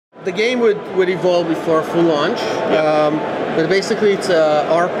The game would evolve before full launch, but basically it's a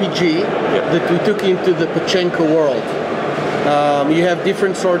RPG that we took into the Pachenko world. You have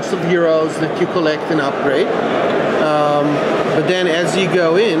different sorts of heroes that you collect and upgrade, but then as you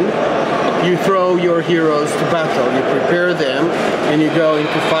go in, you throw your heroes to battle, you prepare them, and you go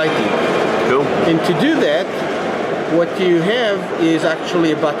into fighting. Cool. And to do that, what you have is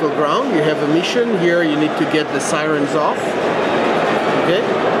actually a battleground. You have a mission. Here you need to get the sirens off. Okay?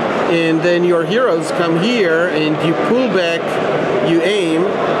 And then your heroes come here and you pull back, you aim,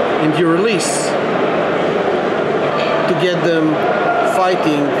 and you release to get them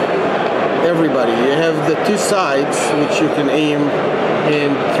fighting everybody. You have the two sides which you can aim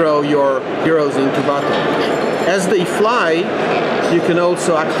and throw your heroes into battle. As they fly, you can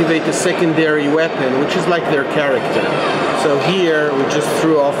also activate a secondary weapon, which is like their character. So here we just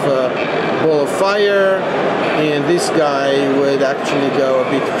threw off a ball of fire, and this guy would actually go a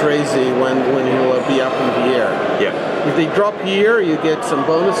bit crazy when he will be up in the air. Yeah. If they drop here, you get some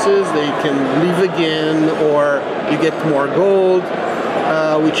bonuses. They can leave again, or you get more gold,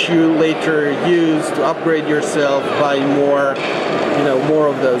 which you later use to upgrade yourself, buy more, more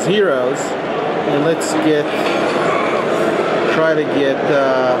of those heroes. And let's try to get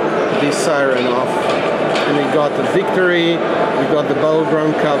this siren off. And we got the victory, we got the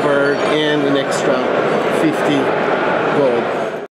battleground covered, and an extra 50 gold.